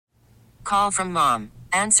Call from mom.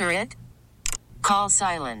 Answer it. Call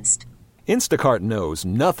silenced. Instacart knows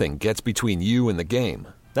nothing gets between you and the game.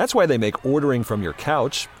 That's why they make ordering from your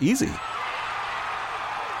couch easy.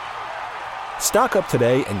 Stock up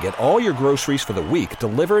today and get all your groceries for the week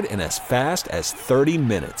delivered in as fast as 30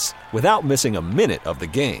 minutes without missing a minute of the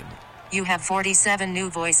game. You have 47 new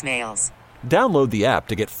voicemails. Download the app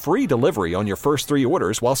to get free delivery on your first 3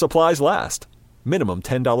 orders while supplies last. Minimum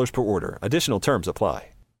 $10 per order. Additional terms apply.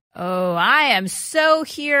 Oh, I am so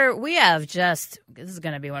here. This is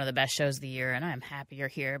going to be one of the best shows of the year, and I'm happy you're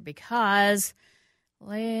here because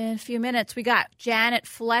in a few minutes we got Janet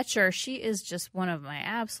Fletcher. She is just one of my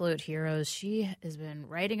absolute heroes. She has been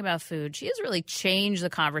writing about food. She has really changed the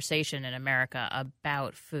conversation in America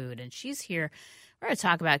about food, and she's here. We're going to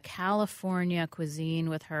talk about California cuisine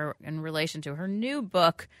with her in relation to her new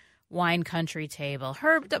book, Wine Country Table.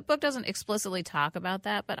 Her book doesn't explicitly talk about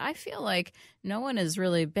that, but I feel like no one has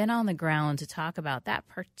really been on the ground to talk about that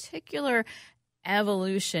particular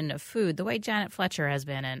evolution of food the way Janet Fletcher has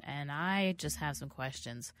been. And I just have some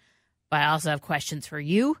questions. But I also have questions for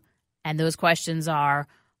you. And those questions are,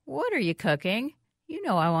 what are you cooking? You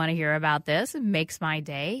know I want to hear about this. It makes my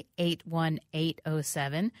day.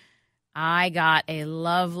 81807. I got a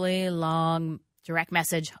lovely long direct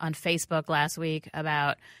message on Facebook last week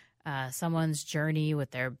about someone's journey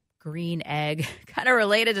with their green egg, kind of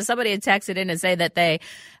related to somebody had texted in and say that they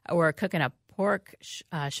were cooking a pork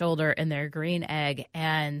shoulder in their green egg.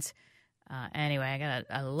 And anyway, I got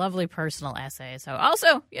a lovely personal essay. So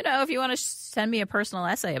also, if you want to send me a personal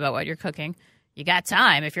essay about what you're cooking, you got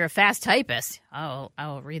time. If you're a fast typist,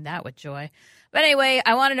 I'll read that with joy. But anyway,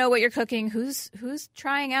 I want to know what you're cooking. Who's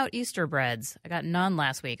trying out Easter breads? I got none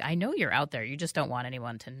last week. I know you're out there. You just don't want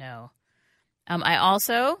anyone to know. I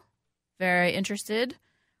also very interested.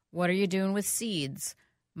 What are you doing with seeds?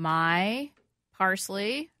 My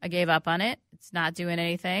parsley, I gave up on it. It's not doing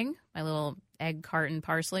anything. My little egg carton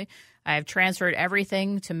parsley. I have transferred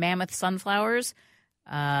everything to mammoth sunflowers.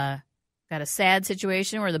 Got a sad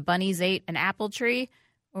situation where the bunnies ate an apple tree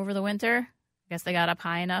over the winter. Guess they got up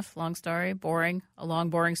high enough. Long story, boring, a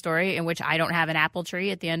long, boring story in which I don't have an apple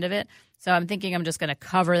tree at the end of it. So I'm thinking I'm just going to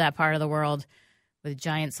cover that part of the world with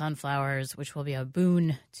giant sunflowers, which will be a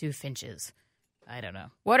boon to finches. I don't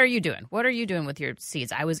know. What are you doing? What are you doing with your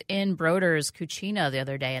seeds? I was in Broder's Cucina the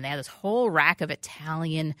other day, and they had this whole rack of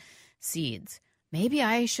Italian seeds. Maybe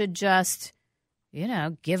I should just,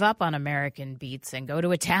 give up on American beets and go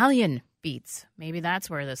to Italian beets. Maybe that's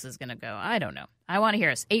where this is going to go. I don't know. I want to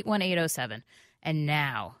hear us. 81807. And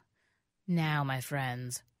now, my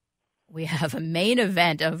friends, we have a main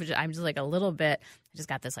event of, I'm just like a little bit, I just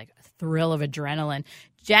got this like thrill of adrenaline.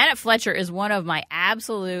 Janet Fletcher is one of my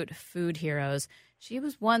absolute food heroes. She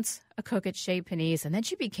was once a cook at Chez Panisse, and then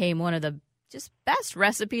she became one of the just best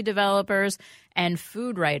recipe developers and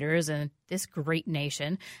food writers in this great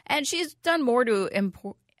nation. And she's done more to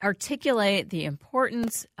articulate the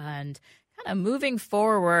importance and kind of moving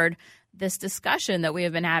forward this discussion that we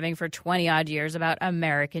have been having for 20-odd years about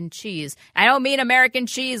American cheese. I don't mean American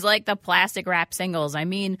cheese like the plastic wrap singles. I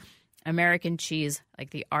mean American cheese like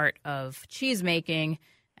the art of cheese making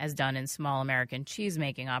as done in small American cheese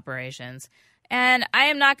making operations. And I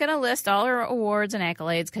am not going to list all her awards and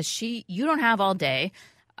accolades because you don't have all day.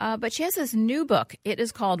 But she has this new book. It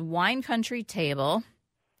is called Wine Country Table,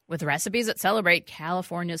 with recipes that celebrate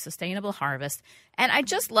California's sustainable harvest. And I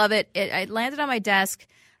just love it. It landed on my desk,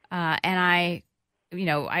 and I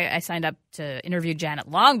signed up to interview Janet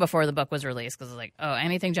long before the book was released because I was like, oh,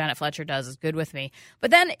 anything Janet Fletcher does is good with me.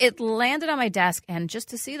 But then it landed on my desk, and just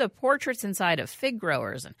to see the portraits inside of fig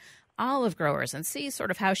growers and olive growers and see sort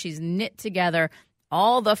of how she's knit together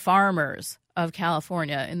all the farmers of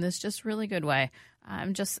California in this just really good way.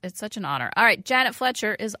 It's such an honor. All right, Janet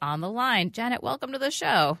Fletcher is on the line. Janet, welcome to the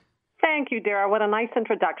show. Thank you, Dara. What a nice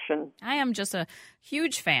introduction. I am just a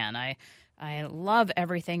huge fan. I love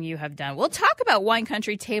everything you have done. We'll talk about Wine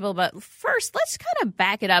Country Table, but first, let's kind of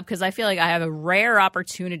back it up because I feel like I have a rare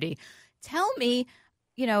opportunity. Tell me,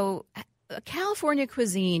 California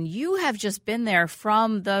cuisine, you have just been there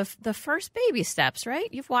from the first baby steps, right?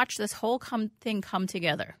 You've watched this whole thing come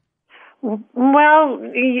together. Well,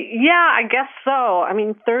 yeah, I guess so. I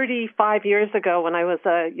mean, 35 years ago when I was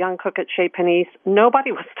a young cook at Chez Panisse,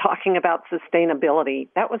 nobody was talking about sustainability.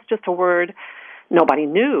 That was just a word nobody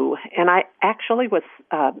knew. And I actually was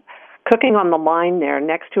cooking on the line there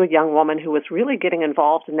next to a young woman who was really getting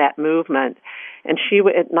involved in that movement. And she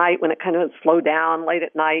would, at night, when it kind of slowed down late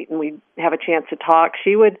at night and we'd have a chance to talk,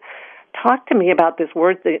 she would talk to me about this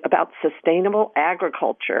word, about sustainable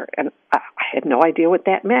agriculture. And I had no idea what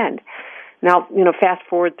that meant. Now, fast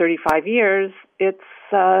forward 35 years, it's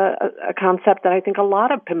a concept that I think a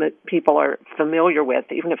lot of people are familiar with,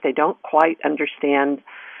 even if they don't quite understand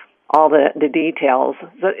all the details.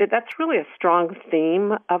 That's really a strong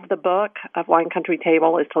theme of the book, of Wine Country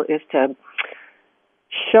Table, is to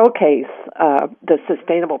showcase the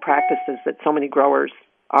sustainable practices that so many growers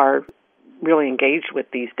are really engaged with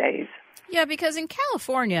these days. Yeah, because in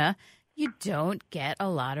California, you don't get a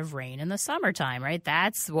lot of rain in the summertime, right?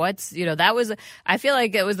 That's I feel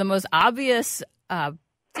like it was the most obvious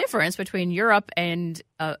difference between Europe and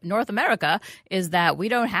North America is that we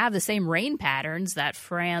don't have the same rain patterns that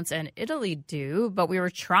France and Italy do, but we were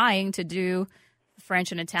trying to do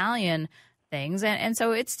French and Italian things. And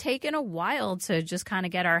so it's taken a while to just kind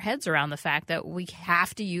of get our heads around the fact that we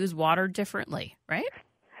have to use water differently, right?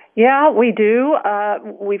 Yeah, we do.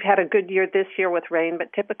 We've had a good year this year with rain,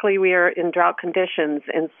 but typically we are in drought conditions.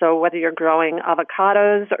 And so whether you're growing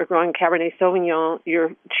avocados or growing Cabernet Sauvignon, your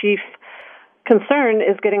chief concern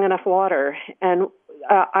is getting enough water. And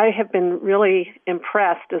I have been really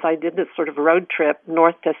impressed as I did this sort of road trip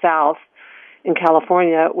north to south in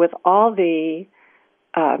California with all the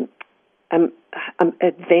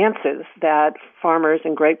advances that farmers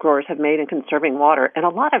and grape growers have made in conserving water. And a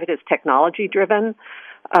lot of it is technology driven.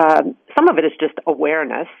 Some of it is just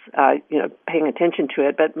awareness, paying attention to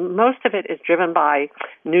it, but most of it is driven by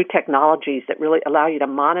new technologies that really allow you to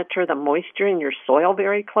monitor the moisture in your soil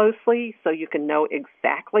very closely so you can know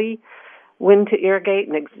exactly when to irrigate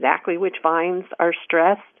and exactly which vines are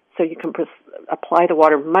stressed so you can apply the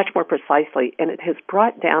water much more precisely. And it has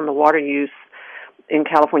brought down the water use in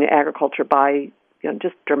California agriculture by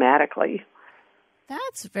just dramatically.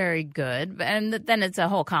 That's very good. And then it's a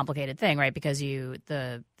whole complicated thing, right? Because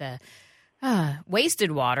the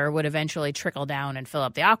wasted water would eventually trickle down and fill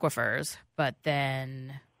up the aquifers, but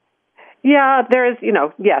then... Yeah, there is,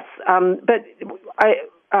 yes. But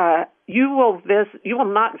you will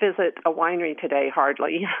not visit a winery today,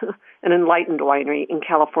 hardly, an enlightened winery in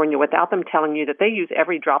California, without them telling you that they use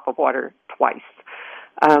every drop of water twice.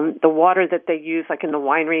 The water that they use, like in the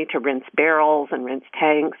winery, to rinse barrels and rinse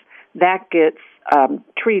tanks, that gets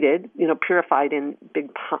treated, purified in big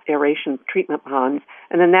aeration treatment ponds,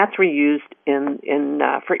 and then that's reused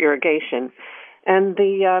for irrigation. And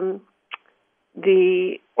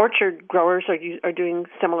the orchard growers are doing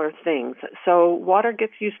similar things. So water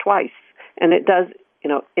gets used twice, and it does,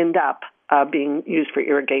 end up being used for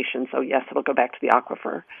irrigation. So yes, it'll go back to the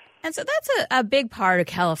aquifer. And so that's a big part of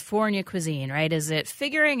California cuisine, right? Is it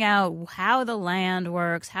figuring out how the land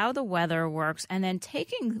works, how the weather works, and then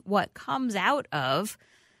taking what comes out of,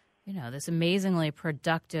 this amazingly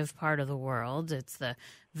productive part of the world. It's the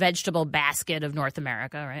vegetable basket of North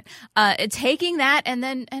America, right? Taking that and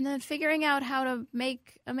then figuring out how to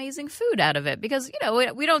make amazing food out of it. Because,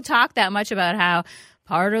 we don't talk that much about how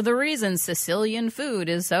part of the reason Sicilian food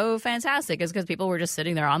is so fantastic is because people were just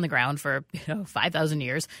sitting there on the ground for 5,000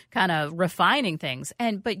 years, kind of refining things.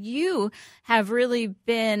 But you have really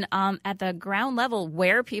been at the ground level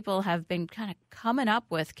where people have been kind of coming up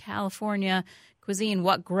with California cuisine,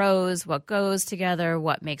 what grows, what goes together,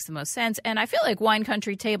 what makes the most sense. And I feel like Wine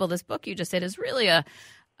Country Table, this book you just did, is really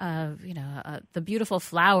the beautiful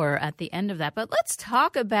flower at the end of that. But let's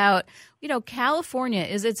talk about, California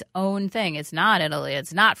is its own thing. It's not Italy.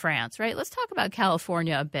 It's not France, right? Let's talk about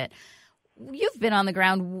California a bit. You've been on the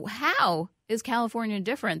ground. How is California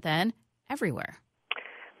different than everywhere?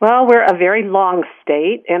 Well, we're a very long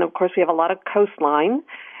state, and of course we have a lot of coastline.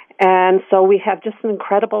 And so we have just an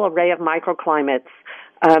incredible array of microclimates.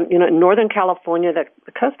 In Northern California,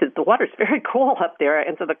 the water's very cool up there,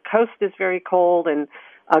 and so the coast is very cold and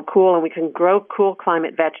cool, and we can grow cool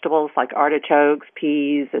climate vegetables like artichokes,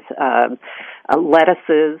 peas,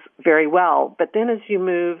 lettuces very well. But then as you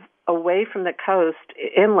move away from the coast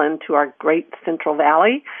inland to our great Central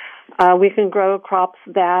Valley, we can grow crops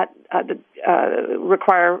that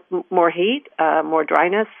require more heat, more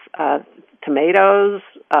dryness, tomatoes,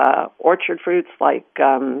 orchard fruits like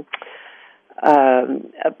the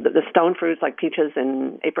stone fruits like peaches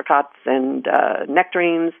and apricots and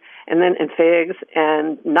nectarines, and figs,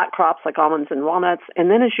 and nut crops like almonds and walnuts. And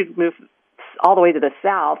then as you move all the way to the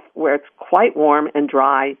south, where it's quite warm and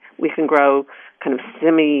dry, we can grow kind of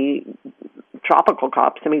semi-tropical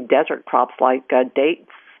crops, semi-desert crops like dates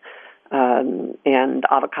and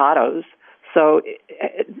avocados. So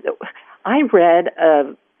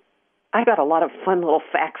I got a lot of fun little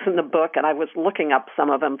facts in the book, and I was looking up some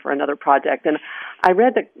of them for another project. And I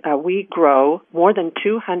read that we grow more than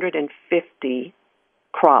 250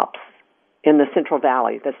 crops in the Central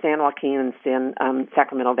Valley, the San Joaquin and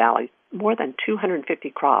Sacramento Valley. More than 250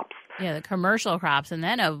 crops. Yeah, the commercial crops. And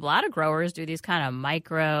then a lot of growers do these kind of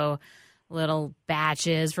micro little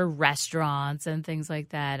batches for restaurants and things like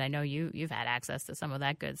that. I know you've had access to some of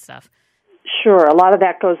that good stuff. Sure. A lot of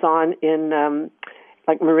that goes on in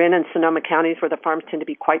like Marin and Sonoma counties, where the farms tend to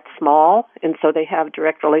be quite small, and so they have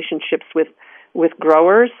direct relationships with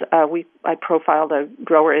growers. I profiled a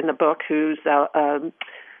grower in the book who's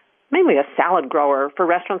mainly a salad grower for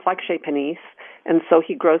restaurants like Chez Panisse, and so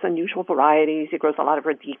he grows unusual varieties. He grows a lot of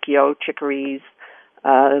radicchio, chicories,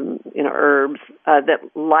 herbs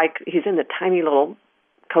he's in the tiny little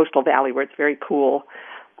coastal valley where it's very cool.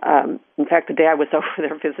 In fact, the day I was over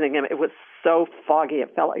there visiting him, it was so foggy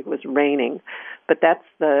it felt like it was raining. But that's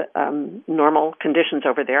the normal conditions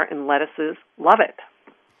over there, and lettuces love it.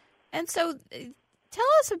 And so tell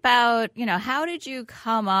us about, how did you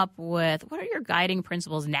come up with, what are your guiding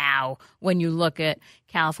principles now when you look at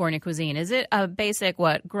California cuisine? Is it a basic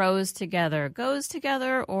what grows together, goes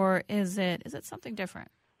together, or is it something different?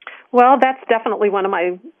 Well, that's definitely one of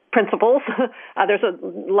my principles. There's a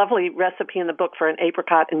lovely recipe in the book for an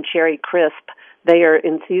apricot and cherry crisp. They are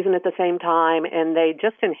in season at the same time, and they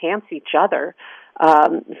just enhance each other.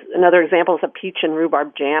 Another example is a peach and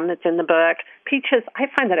rhubarb jam that's in the book. Peaches, I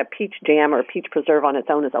find that a peach jam or a peach preserve on its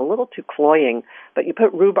own is a little too cloying, but you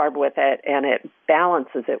put rhubarb with it, and it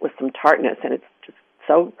balances it with some tartness, and it's just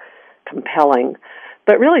so compelling.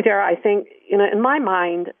 But really, I think, in my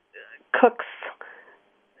mind, cooks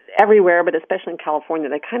everywhere, but especially in California,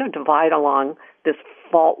 they kind of divide along this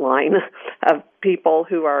fault line of people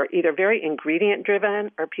who are either very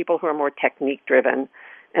ingredient-driven or people who are more technique-driven.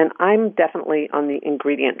 And I'm definitely on the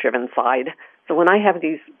ingredient-driven side. So when I have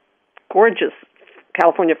these gorgeous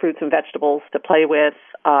California fruits and vegetables to play with,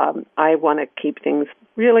 I want to keep things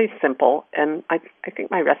really simple. And I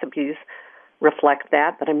think my recipes reflect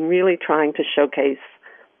that I'm really trying to showcase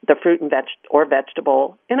the fruit and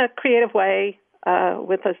vegetable in a creative way,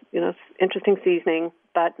 with a interesting seasoning,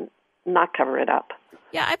 but not cover it up.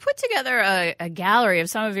 Yeah, I put together a gallery of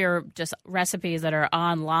some of your just recipes that are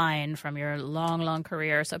online from your long, long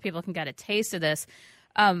career so people can get a taste of this.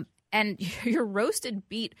 And your roasted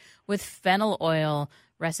beet with fennel oil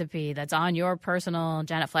recipe that's on your personal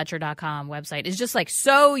janetfletcher.com website is just like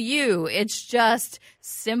so you. It's just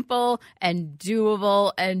simple and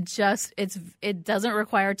doable and just it doesn't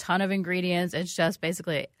require a ton of ingredients. It's just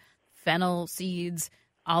basically fennel seeds,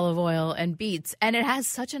 olive oil, and beets, and it has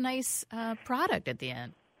such a nice product at the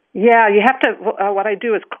end. Yeah, you have to. What I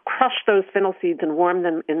do is crush those fennel seeds and warm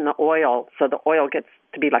them in the oil, so the oil gets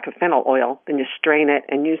to be like a fennel oil. Then you strain it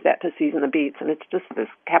and use that to season the beets, and it's just this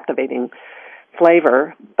captivating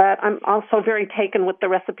flavor. But I'm also very taken with the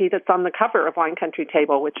recipe that's on the cover of Wine Country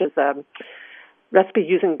Table, which is a recipe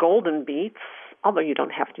using golden beets, although you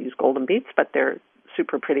don't have to use golden beets, but they're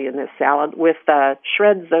super pretty in this salad, with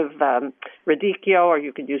shreds of radicchio, or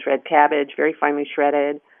you could use red cabbage, very finely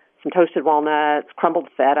shredded, some toasted walnuts, crumbled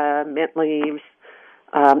feta, mint leaves,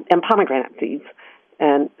 and pomegranate seeds.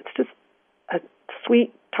 And it's just a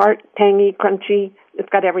sweet, tart, tangy, crunchy. It's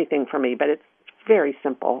got everything for me, but it's very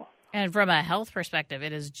simple. And from a health perspective,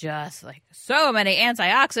 it is just like so many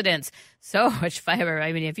antioxidants, so much fiber.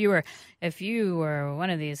 I mean, if you were one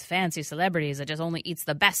of these fancy celebrities that just only eats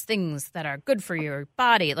the best things that are good for your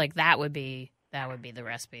body, like that would be the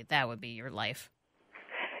recipe. That would be your life.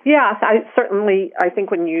 Yeah, I think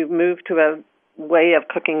when you move to a way of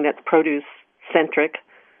cooking that's produce-centric,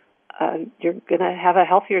 you're going to have a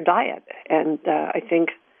healthier diet. And I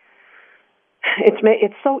think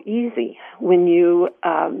it's so easy when you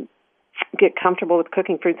get comfortable with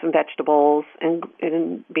cooking fruits and vegetables and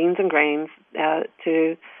beans and grains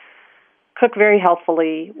to cook very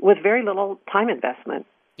healthfully with very little time investment.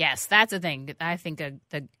 Yes, that's the thing. I think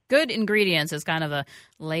the good ingredients is kind of the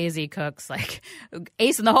lazy cooks, like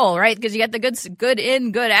ace in the hole, right? Because you get the good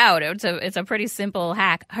in, good out. It's a pretty simple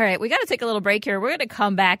hack. All right, we got to take a little break here. We're going to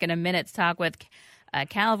come back in a minute to talk with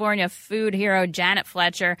California food hero Janet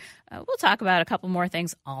Fletcher. We'll talk about a couple more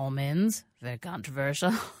things. Almonds, very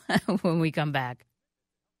controversial, when we come back.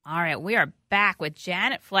 All right, we are back with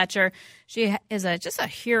Janet Fletcher. She is just a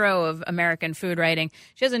hero of American food writing.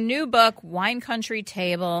 She has a new book, Wine Country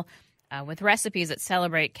Table, with recipes that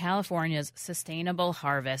celebrate California's sustainable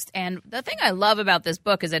harvest. And the thing I love about this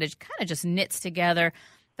book is that it kind of just knits together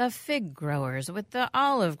the fig growers with the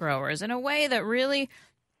olive growers in a way that really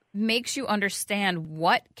makes you understand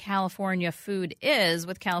what California food is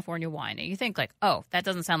with California wine. And you think like, oh, that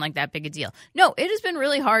doesn't sound like that big a deal. No, it has been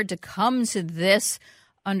really hard to come to this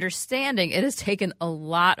understanding. It has taken a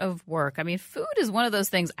lot of work. I mean, food is one of those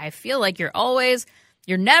things I feel like you're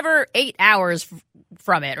never 8 hours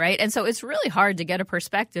from it, right? And so it's really hard to get a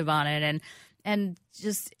perspective on it. And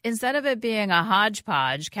just instead of it being a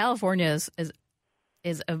hodgepodge, California is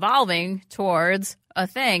is evolving towards a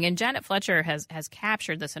thing. And Janet Fletcher has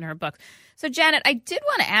captured this in her book. So, Janet, I did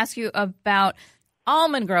want to ask you about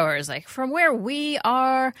almond growers, like from where we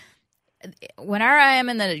are. Whenever I am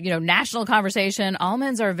in the national conversation,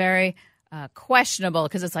 almonds are very questionable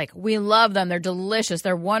because it's like we love them, they're delicious,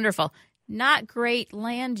 they're wonderful. Not great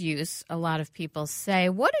land use, a lot of people say.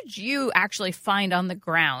 What did you actually find on the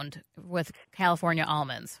ground with California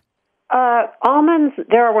almonds? Almonds,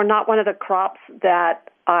 were not one of the crops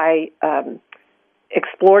that I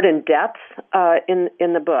explored in depth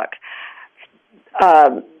in the book.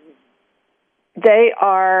 They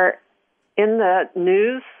are in the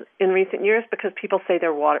news in recent years because people say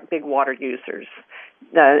they're big water users.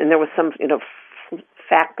 And there was some,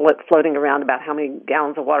 fact floating around about how many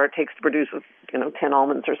gallons of water it takes to produce, 10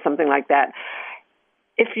 almonds or something like that.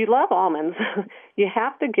 If you love almonds, you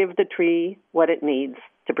have to give the tree what it needs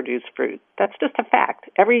to produce fruit. That's just a fact.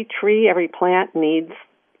 Every tree, every plant needs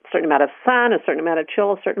a certain amount of sun, a certain amount of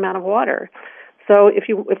chill, a certain amount of water. So if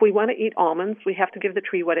we want to eat almonds, we have to give the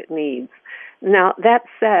tree what it needs. Now, that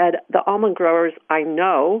said, the almond growers I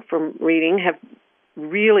know from reading have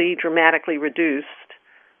really dramatically reduced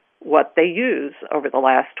what they use over the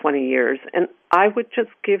last 20 years. And I would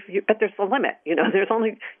just give you, but there's a limit. You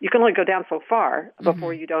can only go down so far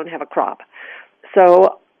before you don't have a crop.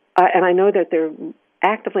 So, and I know that they're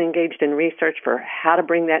actively engaged in research for how to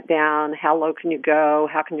bring that down, how low can you go,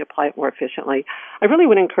 how can you apply it more efficiently. I really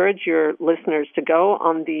would encourage your listeners to go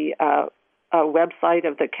on the website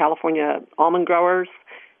of the California almond growers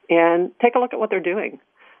and take a look at what they're doing.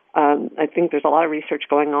 I think there's a lot of research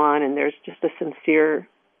going on, and there's just a sincere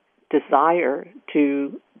desire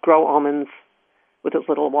to grow almonds with as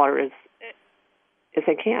little water as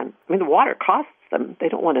they can. I mean, the water costs them. They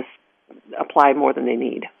don't want to apply more than they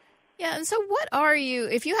need. Yeah, and so what are you,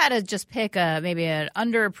 if you had to just pick maybe an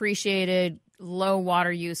underappreciated, low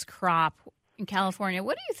water use crop in California,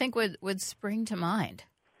 what do you think would spring to mind?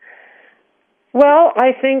 Well,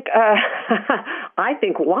 I think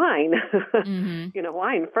wine. Mm-hmm.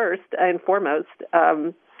 Wine first and foremost.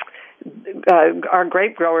 Our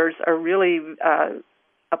grape growers are really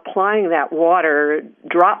applying that water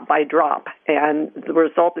drop by drop, and the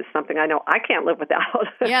result is something I know I can't live without.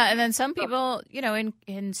 Yeah, and then some people,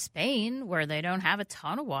 in Spain, where they don't have a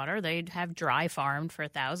ton of water, they'd have dry farmed for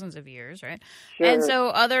thousands of years, right? Sure. And so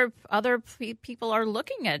other people are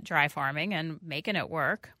looking at dry farming and making it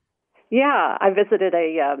work. Yeah, I visited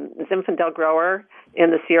a Zinfandel grower in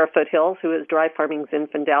the Sierra foothills who is dry farming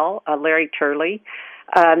Zinfandel, Larry Turley.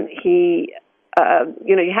 You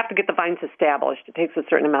have to get the vines established. It takes a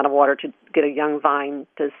certain amount of water to get a young vine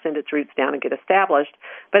to send its roots down and get established.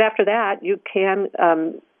 But after that, you can,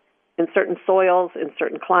 in certain soils, in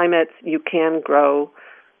certain climates, you can grow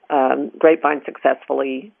grapevine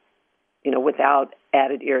successfully, without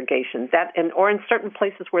added irrigation. Or in certain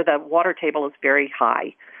places where the water table is very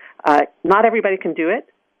high. Not everybody can do it.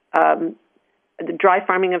 The dry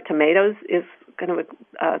farming of tomatoes is kind of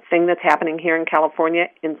a thing that's happening here in California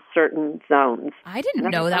in certain zones. I didn't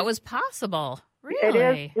know that was possible. Really? It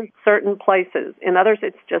is in certain places. In others,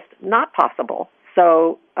 it's just not possible.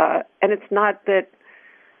 So, and it's not that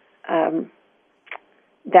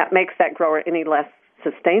that makes that grower any less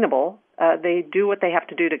sustainable. They do what they have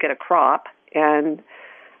to do to get a crop. And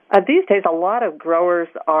these days, a lot of growers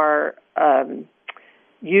are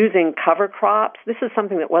using cover crops. This is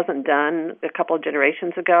something that wasn't done a couple of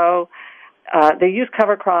generations ago. They use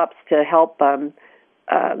cover crops to help,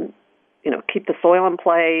 keep the soil in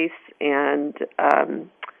place and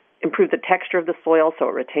improve the texture of the soil so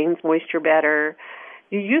it retains moisture better.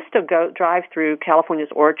 You used to drive through California's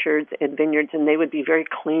orchards and vineyards, and they would be very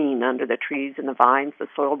clean under the trees and the vines. The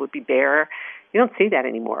soil would be bare. You don't see that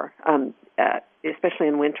anymore, especially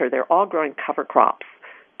in winter. They're all growing cover crops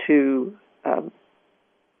to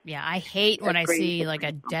yeah, I hate when I see like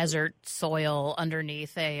a desert soil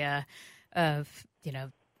underneath a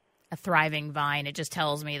thriving vine. It just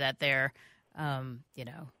tells me that they're,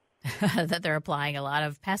 that they're applying a lot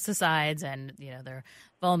of pesticides and they're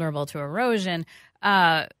vulnerable to erosion.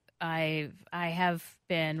 I have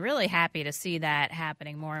been really happy to see that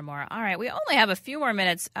happening more and more. All right, we only have a few more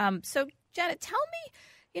minutes. So Janet, tell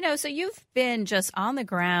me, so you've been just on the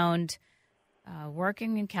ground.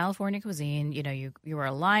 Working in California cuisine, you were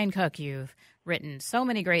a line cook. You've written so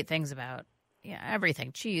many great things about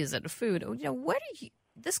everything, cheese and food.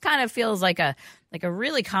 This kind of feels like a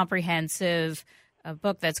really comprehensive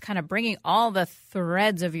book that's kind of bringing all the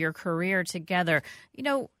threads of your career together.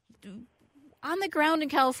 On the ground in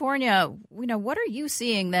California, what are you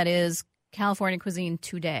seeing that is California cuisine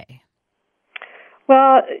today?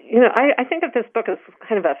 Well, I think that this book is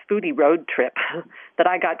kind of a foodie road trip that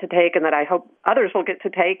I got to take and that I hope others will get to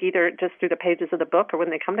take either just through the pages of the book or when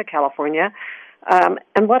they come to California.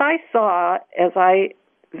 And what I saw as I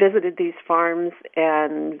visited these farms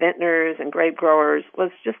and vintners and grape growers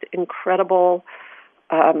was just incredible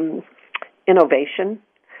innovation.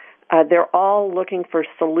 They're all looking for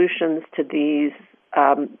solutions to these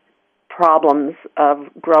problems of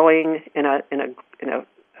growing in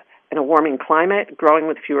a warming climate, growing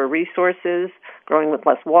with fewer resources, growing with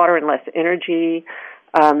less water and less energy.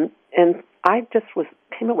 And I just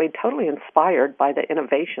came away totally inspired by the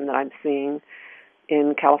innovation that I'm seeing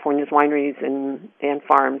in California's wineries and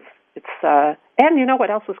farms. It's and you know what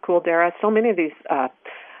else was cool, Dara? So many of these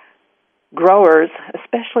growers,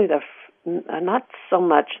 especially not so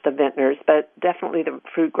much the vintners, but definitely the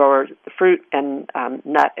fruit growers, the fruit and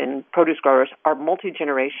nut and produce growers are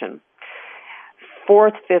multi-generation.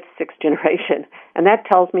 4th, 5th, 6th generation. And that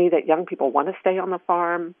tells me that young people want to stay on the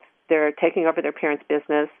farm. They're taking over their parents'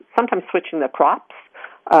 business, sometimes switching the crops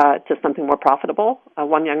to something more profitable.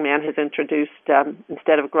 One young man has introduced,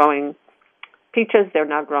 instead of growing peaches, they're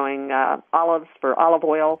now growing olives for olive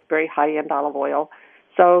oil, very high-end olive oil.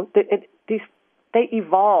 So they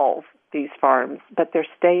evolve, these farms, but they're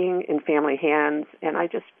staying in family hands, and I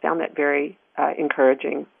just found that very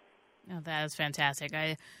encouraging. Oh, that is fantastic.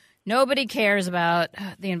 Nobody cares about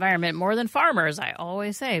the environment more than farmers, I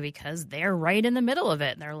always say, because they're right in the middle of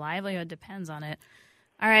it. Their livelihood depends on it.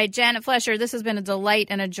 All right, Janet Fletcher, this has been a delight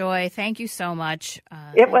and a joy. Thank you so much.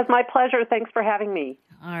 It was my pleasure. Thanks for having me.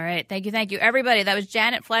 All right. Thank you. Everybody, that was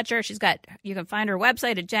Janet Fletcher. You can find her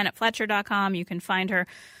website at janetfletcher.com. You can find her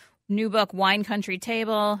new book, Wine Country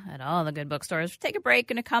Table, at all the good bookstores. Take a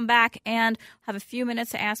break and come back and have a few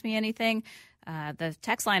minutes to ask me anything. The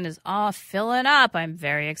text line is all filling up. I'm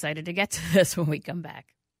very excited to get to this when we come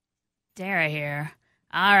back. Dara here.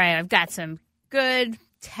 All right, I've got some good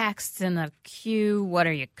texts in the queue. What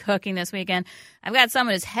are you cooking this weekend? I've got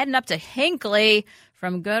someone who's heading up to Hinckley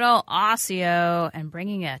from good old Osseo and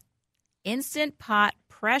bringing a Instant Pot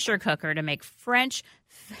pressure cooker to make shrimp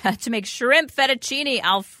fettuccine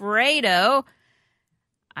Alfredo.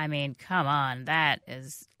 I mean, come on, that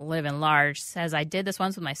is living large. Says, I did this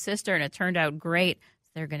once with my sister, and it turned out great.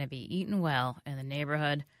 They're going to be eaten well in the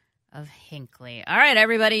neighborhood of Hinckley. All right,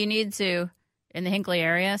 everybody, you need to, in the Hinckley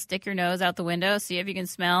area, stick your nose out the window, see if you can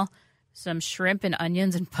smell some shrimp and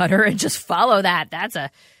onions and butter, and just follow that. That's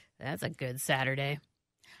a good Saturday.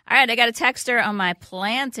 All right, I got a texter on my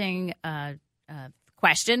planting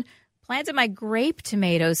question. Planted my grape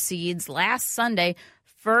tomato seeds last Sunday.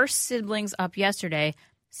 First seedlings up yesterday.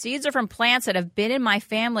 Seeds are from plants that have been in my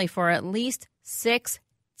family for at least 6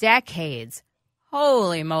 decades.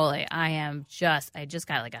 Holy moly. I just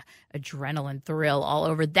got like a adrenaline thrill all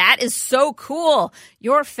over. That is so cool.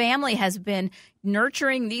 Your family has been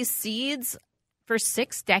nurturing these seeds for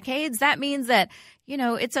 6 decades. That means that,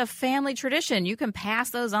 it's a family tradition. You can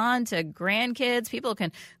pass those on to grandkids. People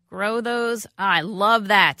can grow those. I love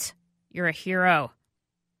that. You're a hero.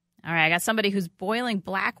 All right, I got somebody who's boiling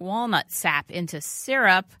black walnut sap into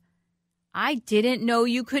syrup. I didn't know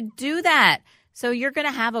you could do that. So you're going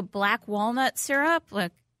to have a black walnut syrup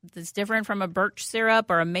that's different from a birch syrup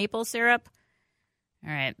or a maple syrup.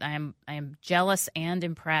 All right, I am jealous and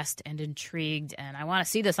impressed and intrigued, and I want to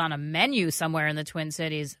see this on a menu somewhere in the Twin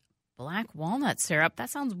Cities. Black walnut syrup, that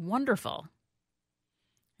sounds wonderful.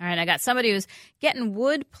 All right, I got somebody who's getting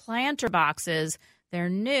wood planter boxes. They're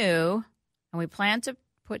new, and we plan to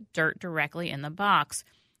put dirt directly in the box.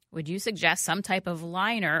 Would you suggest some type of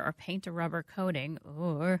liner or paint a rubber coating?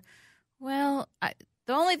 Or, the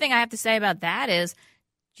only thing I have to say about that is,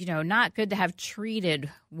 not good to have treated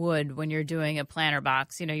wood when you're doing a planter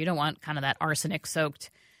box. You don't want kind of that arsenic-soaked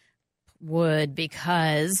wood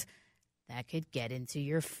because that could get into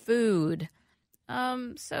your food.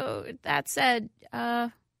 So that said,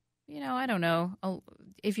 I don't know.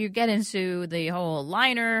 If you get into the whole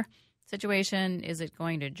liner situation, is it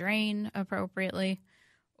going to drain appropriately?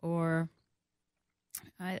 Or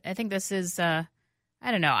I think this is, I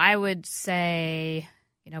don't know. I would say,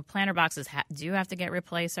 planter boxes do have to get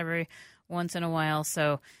replaced every once in a while.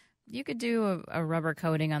 So you could do a rubber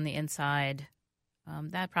coating on the inside.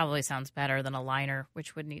 That probably sounds better than a liner,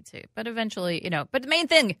 which would need to. But eventually, but the main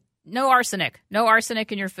thing, no arsenic. No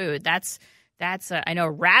arsenic in your food. That's I know,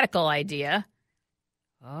 a radical idea.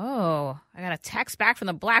 Oh, I got a text back from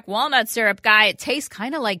the black walnut syrup guy. It tastes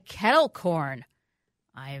kind of like kettle corn.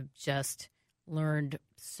 I've just learned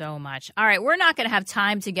so much. All right, we're not going to have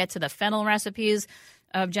time to get to the fennel recipes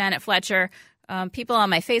of Janet Fletcher. People on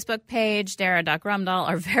my Facebook page, Dara.Grumdahl,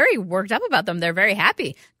 are very worked up about them. They're very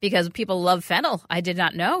happy because people love fennel. I did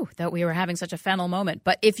not know that we were having such a fennel moment.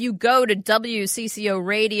 But if you go to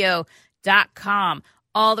WCCOradio.com,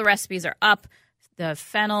 all the recipes are up. The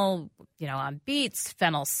fennel, on beets,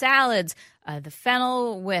 fennel salads, the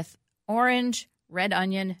fennel with orange, red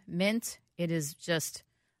onion, mint. It is just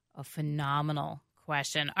a phenomenal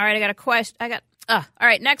question. All right, I got a question. All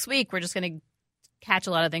right, next week we're just going to catch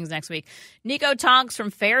a lot of things next week. Nico Tonks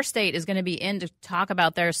from Fair State is going to be in to talk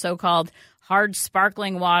about their so-called hard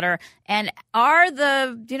sparkling water. And are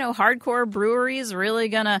the, hardcore breweries really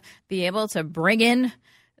going to be able to bring in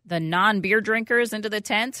the non-beer drinkers into the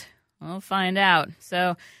tent? We'll find out.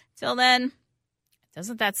 So till then,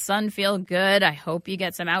 doesn't that sun feel good? I hope you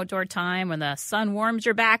get some outdoor time when the sun warms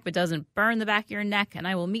your back but doesn't burn the back of your neck. And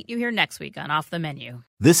I will meet you here next week on Off the Menu.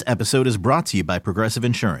 This episode is brought to you by Progressive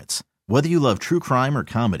Insurance. Whether you love true crime or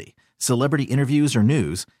comedy, celebrity interviews or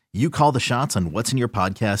news, you call the shots on what's in your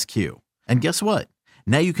podcast queue. And guess what?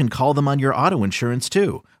 Now you can call them on your auto insurance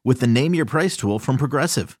too with the Name Your Price tool from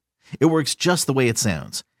Progressive. It works just the way it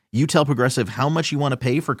sounds. You tell Progressive how much you want to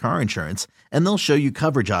pay for car insurance, and they'll show you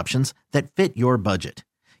coverage options that fit your budget.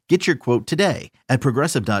 Get your quote today at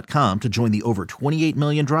Progressive.com to join the over 28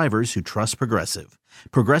 million drivers who trust Progressive.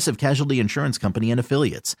 Progressive Casualty Insurance Company and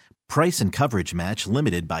Affiliates. Price and coverage match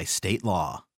limited by state law.